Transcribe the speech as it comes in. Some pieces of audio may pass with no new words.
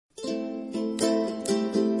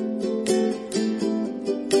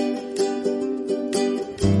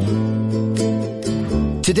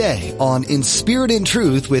Today on In Spirit and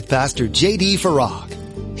Truth with Pastor J.D. Farag.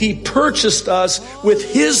 He purchased us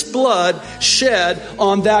with His blood shed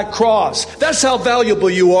on that cross. That's how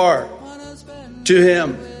valuable you are to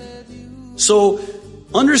Him. So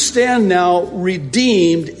understand now,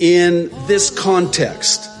 redeemed in this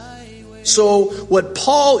context. So what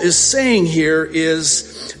Paul is saying here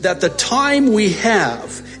is that the time we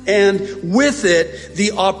have, and with it,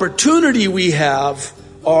 the opportunity we have,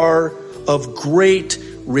 are of great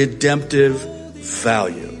redemptive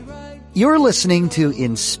value. You're listening to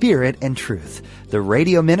In Spirit and Truth, the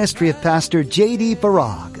radio ministry of Pastor J.D.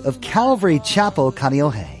 Farag of Calvary Chapel,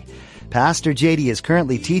 Kaneohe. Pastor J.D. is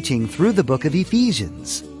currently teaching through the book of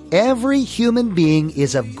Ephesians. Every human being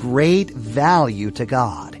is of great value to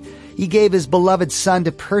God. He gave His beloved Son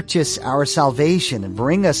to purchase our salvation and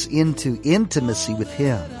bring us into intimacy with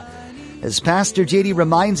Him. As Pastor J.D.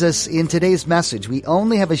 reminds us in today's message, we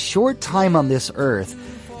only have a short time on this earth,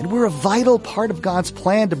 and we're a vital part of God's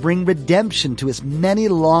plan to bring redemption to as many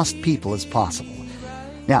lost people as possible.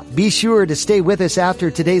 Now, be sure to stay with us after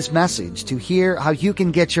today's message to hear how you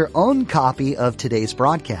can get your own copy of today's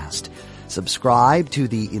broadcast. Subscribe to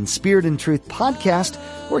the In Spirit and Truth podcast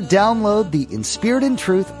or download the In Spirit and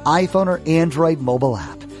Truth iPhone or Android mobile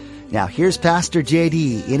app. Now, here's Pastor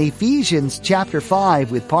J.D. in Ephesians chapter 5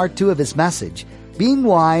 with part 2 of his message, Being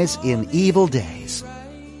Wise in Evil Days.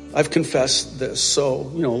 I've confessed this, so,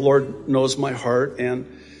 Lord knows my heart and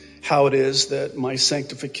how it is that my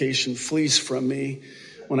sanctification flees from me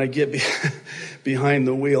when I get behind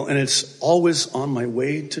the wheel. And it's always on my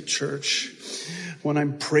way to church when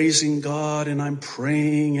I'm praising God and I'm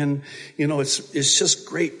praying, and, it's just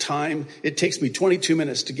great time. It takes me 22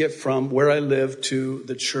 minutes to get from where I live to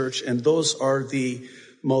the church, and those are the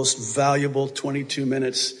most valuable 22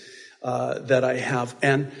 minutes that I have.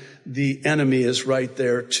 And the enemy is right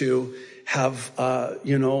there to have, a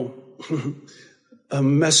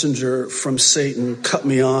messenger from Satan cut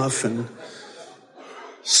me off and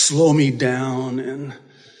slow me down and,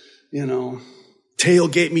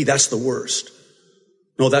 tailgate me. That's the worst.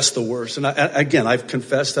 No, that's the worst. And I've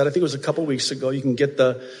confessed that. I think it was a couple weeks ago. You can get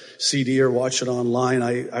the CD or watch it online.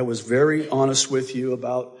 I was very honest with you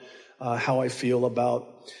about how I feel about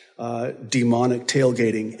demonic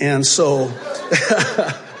tailgating. And so,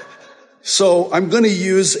 so I'm going to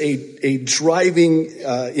use a driving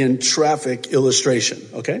in traffic illustration,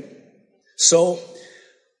 okay? So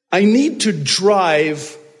I need to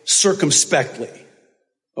drive circumspectly,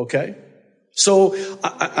 okay? So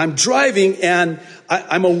I'm driving and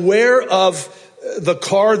I'm aware of the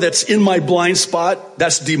car that's in my blind spot.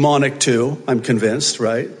 That's demonic too, I'm convinced,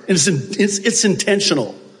 right? And it's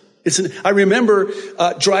intentional. I remember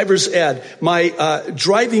driver's ed. My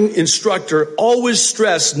driving instructor always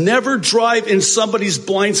stressed, never drive in somebody's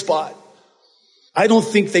blind spot. I don't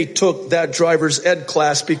think they took that driver's ed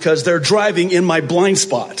class because they're driving in my blind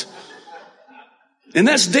spot. And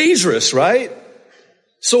that's dangerous, right?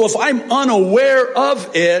 So if I'm unaware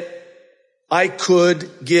of it, I could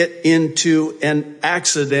get into an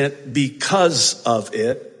accident because of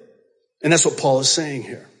it. And that's what Paul is saying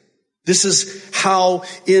here. This is how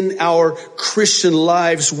in our Christian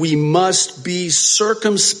lives we must be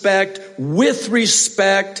circumspect with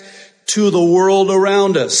respect to the world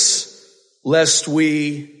around us, lest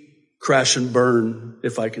we crash and burn,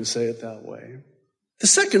 if I can say it that way. The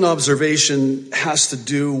second observation has to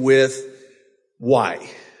do with why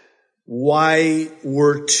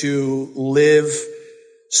we're to live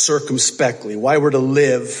circumspectly, why we're to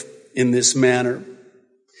live in this manner.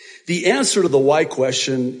 The answer to the why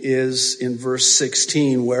question is in verse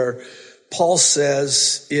 16, where Paul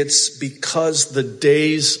says it's because the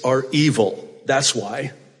days are evil. That's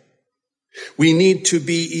why. We need to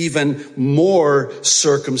be even more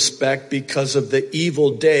circumspect because of the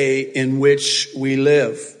evil day in which we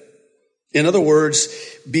live. In other words,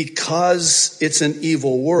 because it's an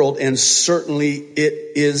evil world, and certainly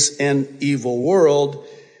it is an evil world,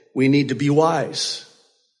 we need to be wise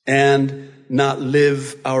and not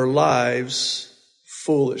live our lives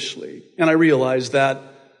foolishly. And I realize that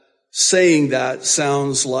saying that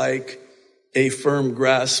sounds like a firm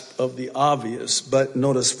grasp of the obvious, but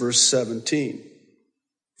notice verse 17.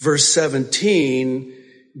 Verse 17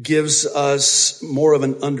 gives us more of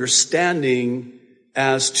an understanding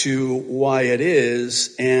as to why it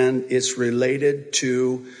is, and it's related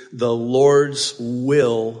to the Lord's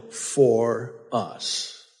will for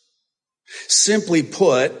us. Simply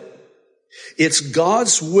put, it's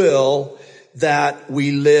God's will that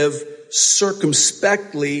we live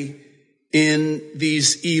circumspectly in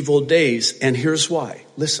these evil days. And here's why.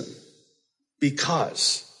 Listen,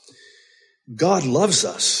 because God loves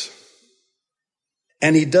us.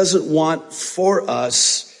 And he doesn't want for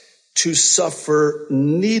us to suffer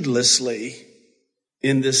needlessly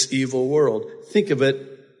in this evil world. Think of it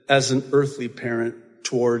as an earthly parent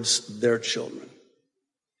towards their children.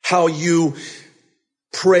 How you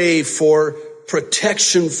pray for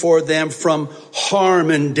protection for them from harm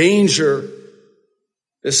and danger,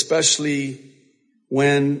 especially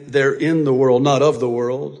when they're in the world, not of the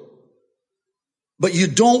world. But you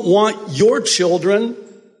don't want your children,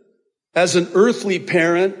 as an earthly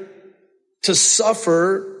parent, to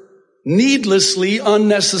suffer needlessly,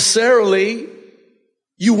 unnecessarily.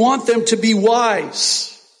 You want them to be wise.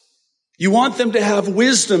 You want them to have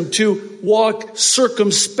wisdom, to walk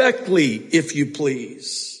circumspectly, if you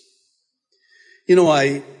please. You know,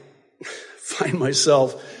 I find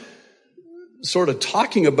myself sort of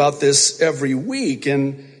talking about this every week,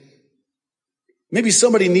 and maybe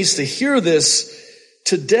somebody needs to hear this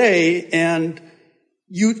today, and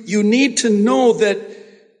you need to know that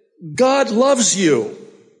God loves you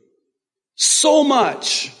so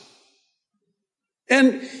much.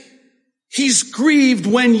 And he's grieved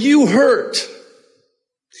when you hurt.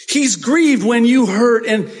 He's grieved when you hurt,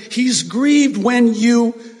 and he's grieved when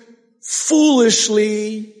you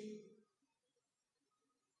foolishly,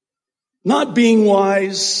 not being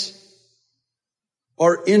wise,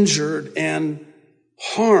 are injured and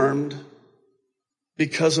harmed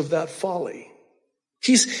because of that folly.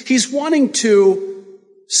 He's wanting to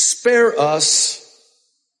spare us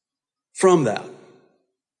from that.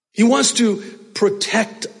 He wants to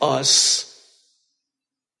protect us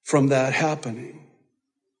from that happening.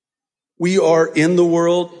 We are in the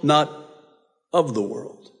world, not of the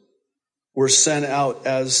world. We're sent out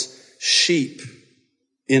as sheep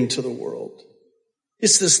into the world.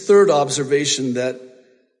 It's this third observation that,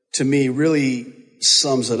 to me, really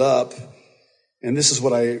sums it up. And this is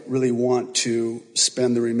what I really want to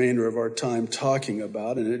spend the remainder of our time talking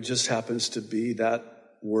about. And it just happens to be that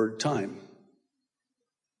word time.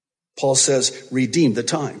 Paul says, redeem the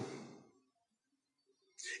time.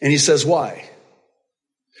 And he says, why?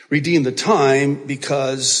 Redeem the time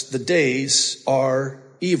because the days are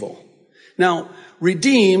evil. Now,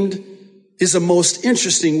 redeemed is a most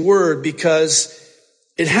interesting word because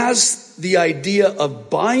it has the idea of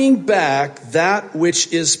buying back that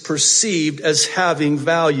which is perceived as having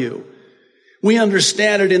value. We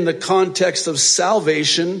understand it in the context of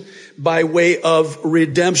salvation by way of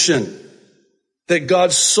redemption. That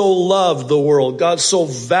God so loved the world, God so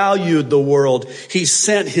valued the world, he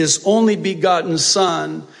sent his only begotten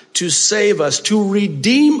Son to save us, to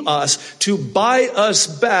redeem us, to buy us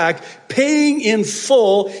back, paying in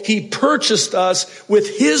full. He purchased us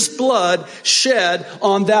with his blood shed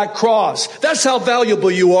on that cross. That's how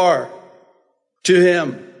valuable you are to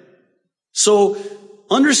him. So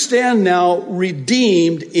understand now,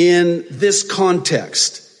 redeemed in this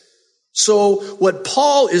context. So what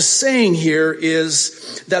Paul is saying here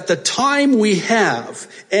is that the time we have,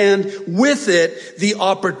 and with it, the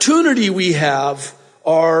opportunity we have,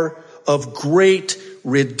 are of great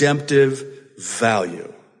redemptive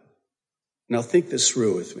value. Now think this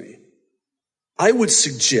through with me. I would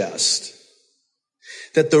suggest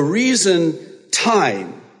that the reason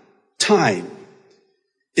time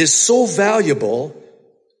is so valuable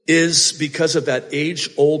is because of that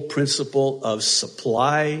age-old principle of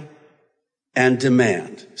supply and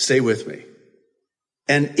demand. Stay with me.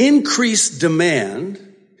 An increased demand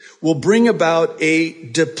will bring about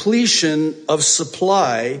a depletion of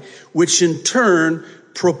supply, which in turn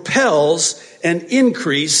propels an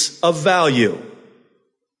increase of value.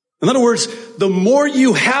 In other words, the more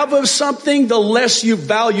you have of something, the less you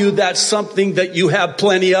value that something that you have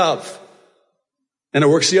plenty of. And it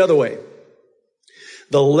works the other way.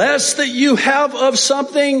 The less that you have of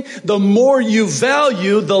something, the more you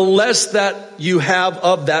value, the less that you have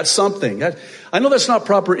of that something. I know that's not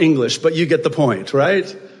proper English, but you get the point, right?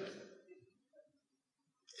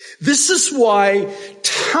 This is why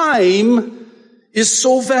time is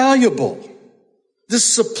so valuable. The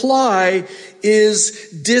supply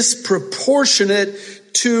is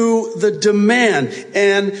disproportionate to the demand.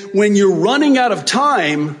 And when you're running out of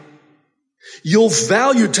time, you'll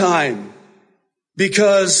value time.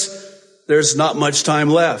 Because there's not much time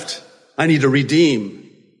left. I need to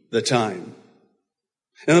redeem the time.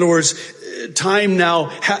 In other words, time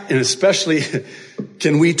now, and especially,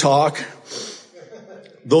 can we talk?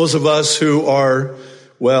 Those of us who are,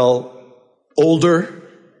 older,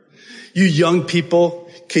 you young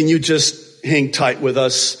people, can you just hang tight with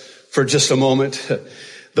us for just a moment?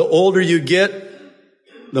 The older you get,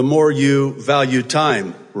 the more you value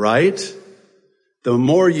time, right? The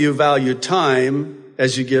more you value time,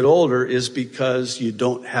 as you get older is because you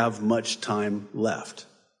don't have much time left.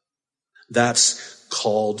 That's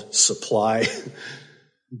called supply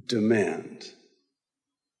demand.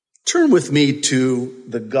 Turn with me to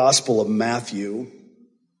the Gospel of Matthew.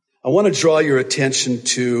 I want to draw your attention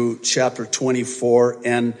to chapter 24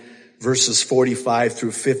 and verses 45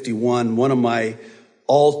 through 51, one of my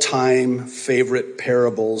all-time favorite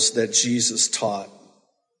parables that Jesus taught.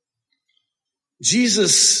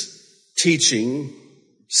 Jesus' teaching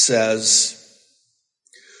says,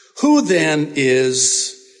 "Who then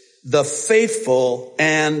is the faithful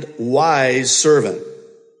and wise servant,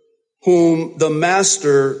 whom the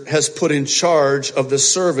master has put in charge of the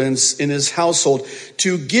servants in his household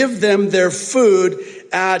to give them their food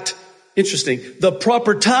at," interesting, "the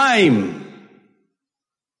proper time?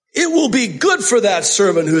 It will be good for that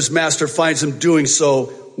servant whose master finds him doing so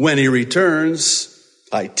when he returns.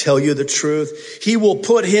 I tell you the truth, he will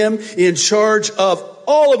put him in charge of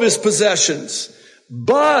all of his possessions.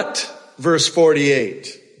 But," verse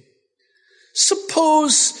 48,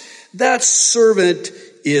 "suppose that servant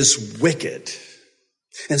is wicked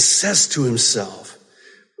and says to himself,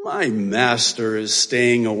 'My master is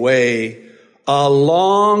staying away a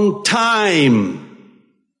long time.'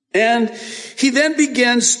 And he then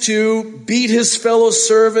begins to beat his fellow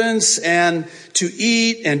servants and to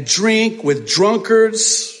eat and drink with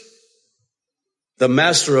drunkards. The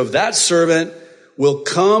master of that servant will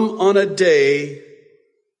come on a day,"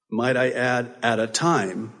 might I add, at a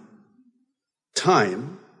time,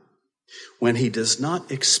 "when he does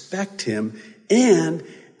not expect him, and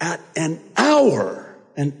at an hour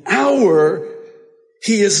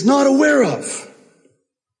he is not aware of.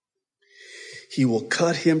 He will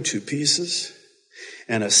cut him to pieces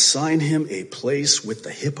and assign him a place with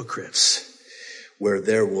the hypocrites, where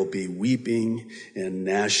there will be weeping and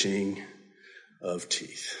gnashing of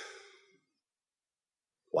teeth."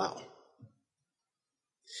 Wow.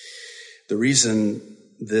 The reason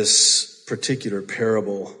this particular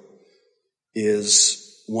parable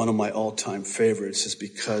is one of my all-time favorites is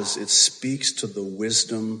because it speaks to the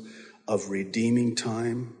wisdom of redeeming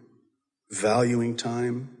time, valuing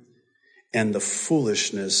time, and the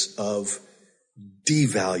foolishness of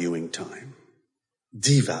devaluing time.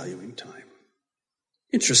 Devaluing time.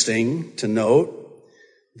 Interesting to note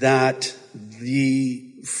that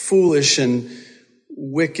the foolish and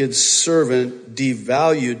wicked servant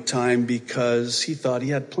devalued time because he thought he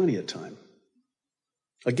had plenty of time.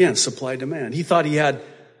 Again, supply demand. He thought he had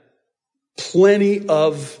plenty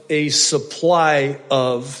of a supply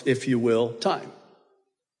of, if you will, time.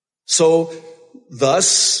 So,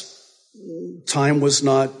 thus, time was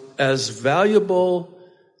not as valuable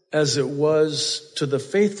as it was to the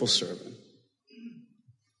faithful servant,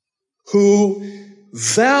 who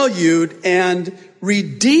valued and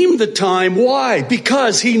redeemed the time. Why?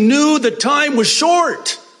 Because he knew the time was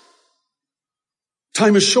short.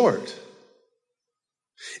 Time is short.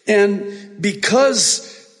 And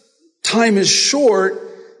because time is short,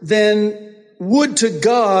 then would to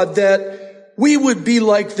God that we would be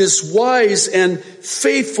like this wise and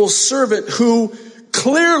faithful servant who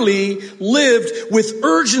clearly lived with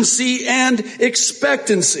urgency and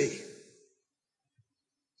expectancy.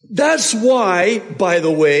 That's why, by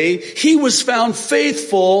the way, he was found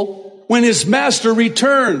faithful when his master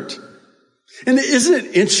returned. And isn't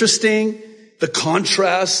it interesting? The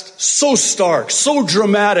contrast, so stark, so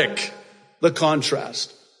dramatic, the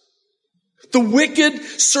contrast. The wicked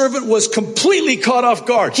servant was completely caught off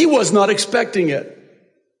guard. He was not expecting it.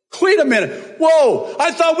 Wait a minute. Whoa,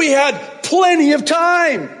 I thought we had plenty of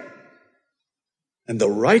time. And the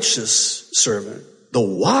righteous servant, the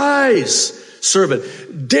wise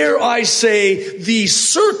servant, dare I say, the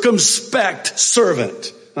circumspect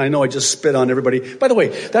servant. I know I just spit on everybody. By the way,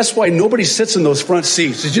 that's why nobody sits in those front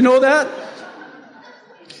seats. Did you know that?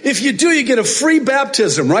 If you do, you get a free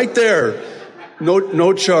baptism right there.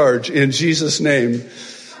 No charge in Jesus' name.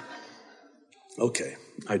 Okay,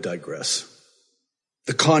 I digress.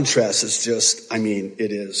 The contrast is just,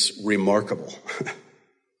 it is remarkable.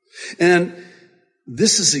 And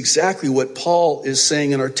this is exactly what Paul is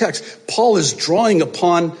saying in our text. Paul is drawing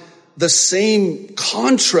upon the same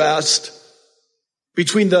contrast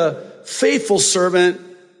between the faithful servant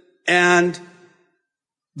and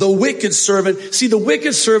the wicked servant. See, the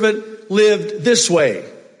wicked servant lived this way.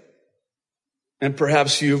 And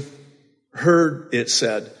perhaps you've heard it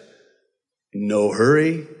said, no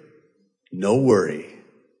hurry, no worry,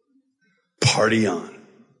 party on.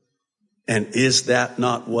 And is that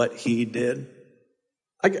not what he did?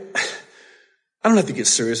 I don't have to get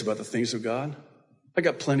serious about the things of God. I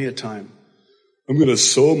got plenty of time. I'm going to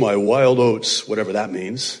sow my wild oats, whatever that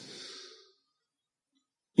means.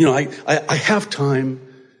 I have time.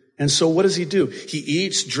 And so what does he do? He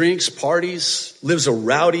eats, drinks, parties, lives a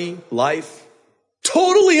rowdy life,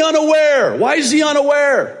 totally unaware. Why is he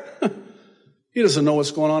unaware? He doesn't know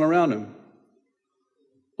what's going on around him.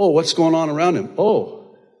 Oh, what's going on around him?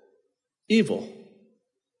 Oh, evil.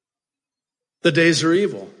 The days are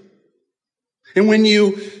evil. And when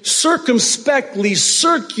you circumspectly,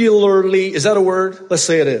 circularly, is that a word? Let's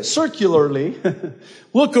say it is. Circularly,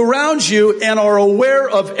 look around you and are aware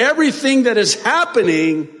of everything that is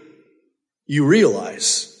happening, you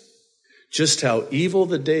realize just how evil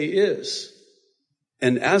the day is.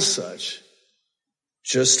 And as such,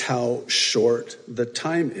 just how short the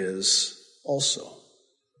time is also.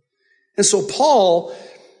 And so Paul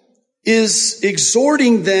is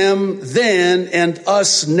exhorting them then and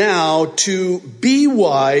us now to be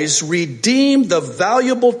wise, redeem the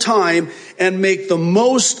valuable time, and make the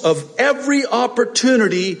most of every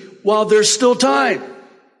opportunity while there's still time.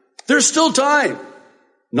 There's still time.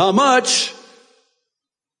 Not much,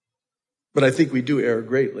 but I think we do err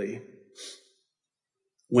greatly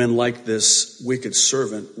when, like this wicked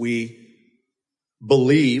servant, we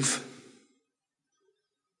believe,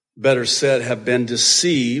 better said, have been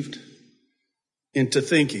deceived into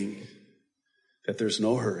thinking that there's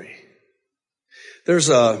no hurry. There's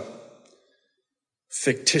a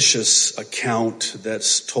fictitious account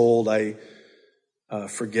that's told. I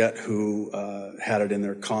forget who had it in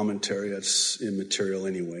their commentary. It's immaterial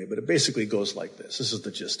anyway, but it basically goes like this. This is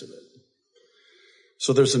the gist of it.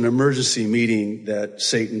 So there's an emergency meeting that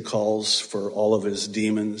Satan calls for all of his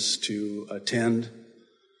demons to attend.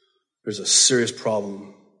 There's a serious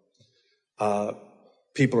problem.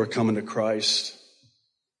 People are coming to Christ,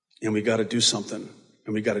 and we got to do something,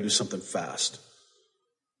 and we got to do something fast.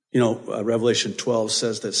 Revelation 12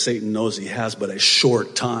 says that Satan knows he has but a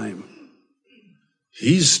short time.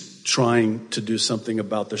 He's trying to do something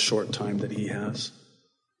about the short time that he has.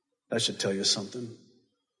 That should tell you something.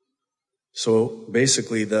 So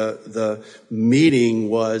basically the meeting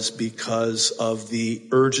was because of the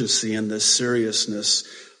urgency and the seriousness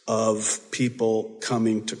of people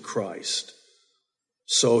coming to Christ.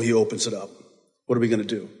 So he opens it up. What are we going to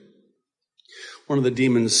do? One of the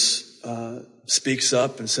demons speaks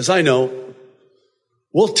up and says, I know.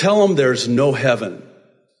 We'll tell them there's no heaven.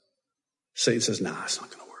 Satan says, nah, it's not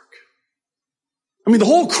going to work. I mean, the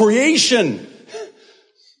whole creation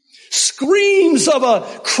screams of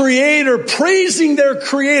a creator, praising their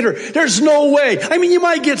creator. There's no way. I mean, you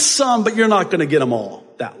might get some, but you're not going to get them all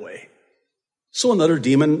that way. So another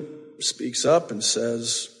demon speaks up and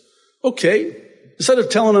says, okay, instead of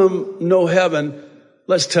telling them no heaven,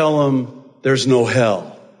 let's tell them there's no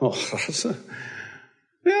hell. Oh,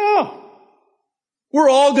 yeah. We're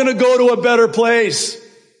all going to go to a better place.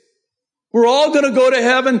 We're all going to go to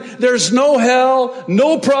heaven. There's no hell,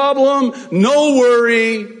 no problem, no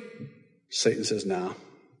worry. Satan says, nah.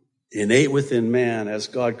 Innate within man, as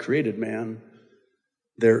God created man,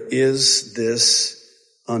 there is this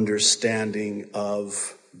understanding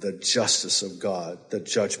of the justice of God, the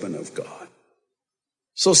judgment of God.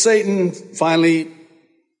 So Satan finally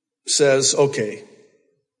says, okay,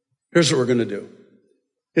 here's what we're going to do.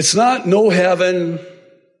 It's not no heaven.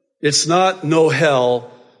 It's not no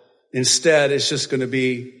hell. Instead, it's just going to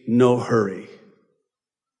be no hurry.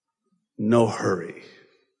 No hurry.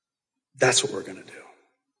 That's what we're going to do.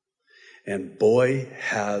 And boy,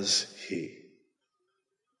 has he.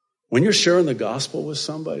 When you're sharing the gospel with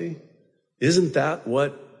somebody, isn't that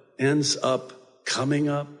what ends up coming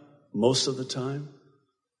up most of the time?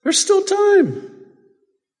 There's still time.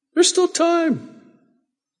 There's still time.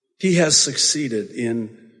 He has succeeded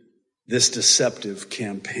in this deceptive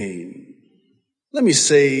campaign. Let me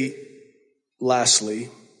say, lastly,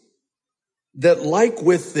 that like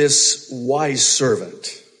with this wise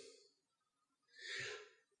servant,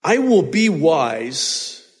 I will be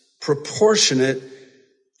wise, proportionate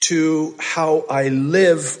to how I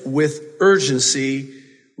live with urgency,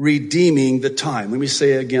 redeeming the time. Let me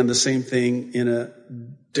say again the same thing in a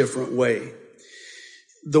different way.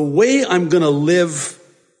 The way I'm going to live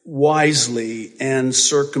wisely and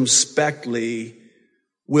circumspectly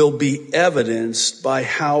will be evidenced by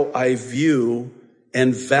how I view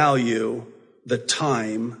and value the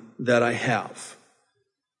time that I have.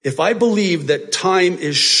 If I believe that time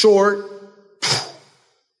is short,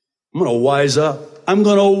 I'm going to wise up. I'm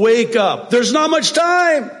going to wake up. There's not much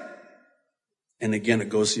time. And again, it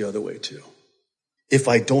goes the other way too. If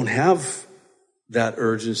I don't have that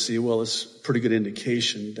urgency, well, it's a pretty good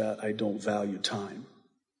indication that I don't value time.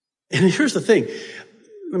 And here's the thing.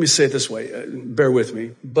 Let me say it this way. Bear with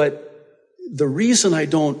me. But the reason I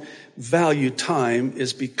don't value time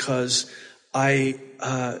is because I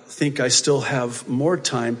think I still have more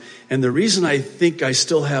time. And the reason I think I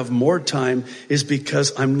still have more time is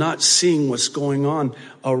because I'm not seeing what's going on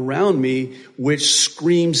around me, which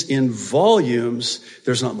screams in volumes,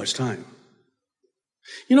 there's not much time.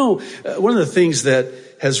 You know, one of the things that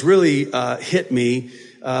has really hit me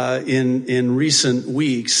in recent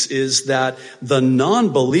weeks is that the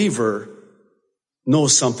non-believer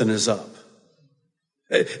knows something is up.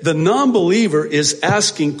 The non-believer is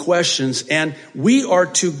asking questions, and we are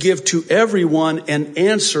to give to everyone an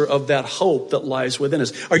answer of that hope that lies within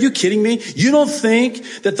us. Are you kidding me? You don't think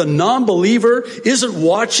that the non-believer isn't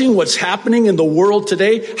watching what's happening in the world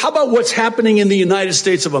today? How about what's happening in the United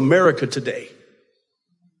States of America today?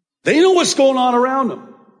 They know what's going on around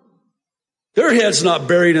them. Their head's not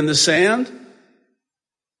buried in the sand.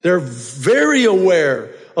 They're very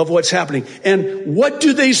aware of what's happening. And what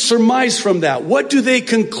do they surmise from that? What do they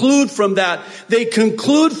conclude from that? They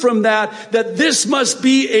conclude from that this must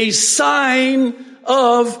be a sign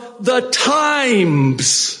of the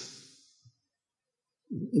times.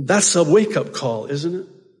 That's a wake-up call, isn't it?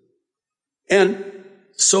 And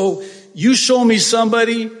so you show me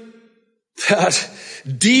somebody that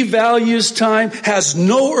devalues time, has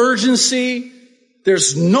no urgency,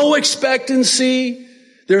 there's no expectancy,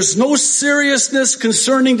 there's no seriousness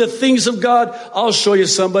concerning the things of God. I'll show you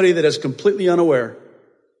somebody that is completely unaware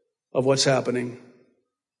of what's happening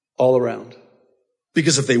all around.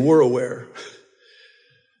 Because if they were aware,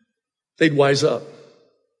 they'd wise up,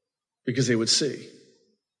 because they would see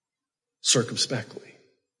circumspectly.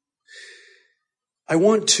 I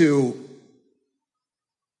want to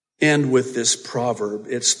end with this proverb.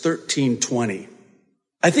 It's 13:20.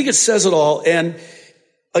 I think it says it all, and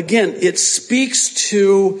again, it speaks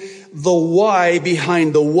to the why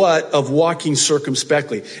behind the what of walking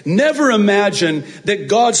circumspectly. Never imagine that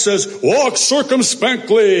God says, walk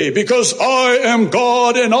circumspectly because I am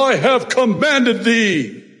God and I have commanded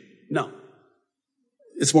thee. No.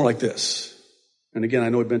 It's more like this. And again, I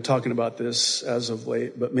know we've been talking about this as of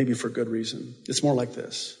late, but maybe for good reason. It's more like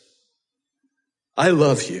this. I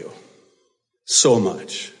love you so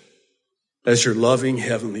much as your loving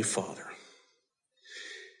Heavenly Father.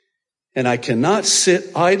 And I cannot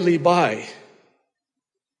sit idly by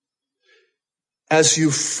as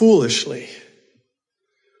you foolishly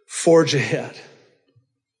forge ahead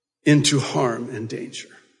into harm and danger.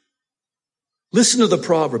 Listen to the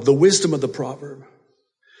proverb, the wisdom of the proverb.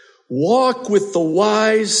 Walk with the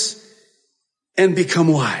wise and become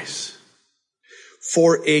wise.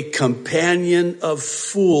 For a companion of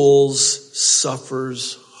fools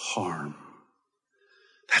suffers harm.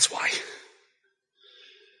 That's why.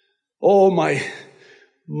 Oh, my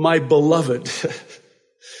beloved,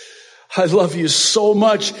 I love you so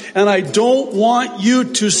much, and I don't want you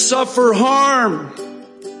to suffer harm.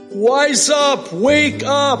 Wise up, wake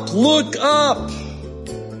up, look up.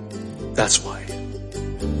 That's why.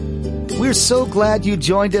 We're so glad you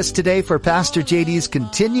joined us today for Pastor JD's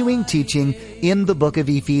continuing teaching in the book of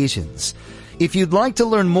Ephesians. If you'd like to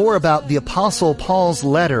learn more about the Apostle Paul's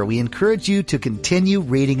letter, we encourage you to continue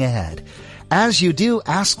reading ahead. As you do,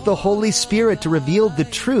 ask the Holy Spirit to reveal the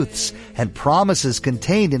truths and promises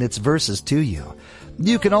contained in its verses to you.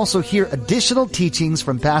 You can also hear additional teachings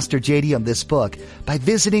from Pastor JD on this book by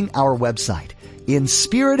visiting our website,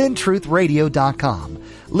 inspiritandtruthradio.com.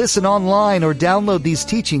 Listen online or download these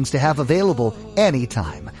teachings to have available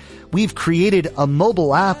anytime. We've created a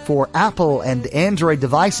mobile app for Apple and Android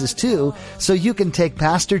devices too, so you can take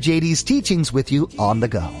Pastor JD's teachings with you on the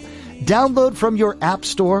go. Download from your app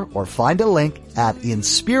store or find a link at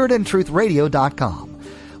inspiritandtruthradio.com.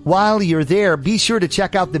 While you're there, be sure to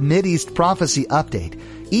check out the Mideast Prophecy Update.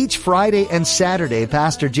 Each Friday and Saturday,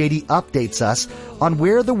 Pastor JD updates us on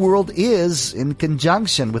where the world is in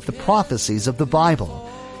conjunction with the prophecies of the Bible.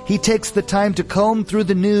 He takes the time to comb through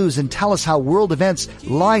the news and tell us how world events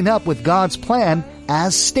line up with God's plan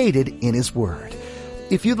as stated in His Word.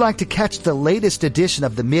 If you'd like to catch the latest edition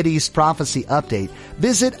of the Mideast Prophecy Update,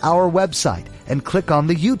 visit our website and click on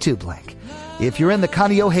the YouTube link. If you're in the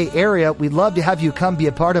Kaneohe area, we'd love to have you come be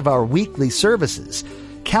a part of our weekly services.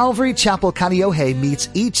 Calvary Chapel Kaneohe meets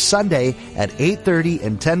each Sunday at 8:30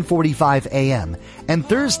 and 10:45 a.m. and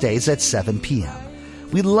Thursdays at 7 p.m.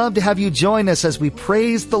 We'd love to have you join us as we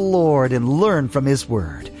praise the Lord and learn from His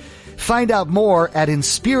Word. Find out more at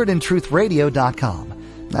inspiritandtruthradio.com.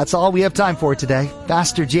 That's all we have time for today.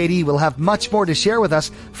 Pastor JD will have much more to share with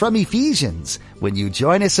us from Ephesians when you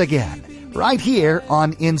join us again, right here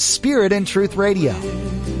on In Spirit and Truth Radio.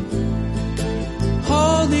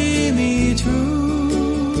 Holding me true.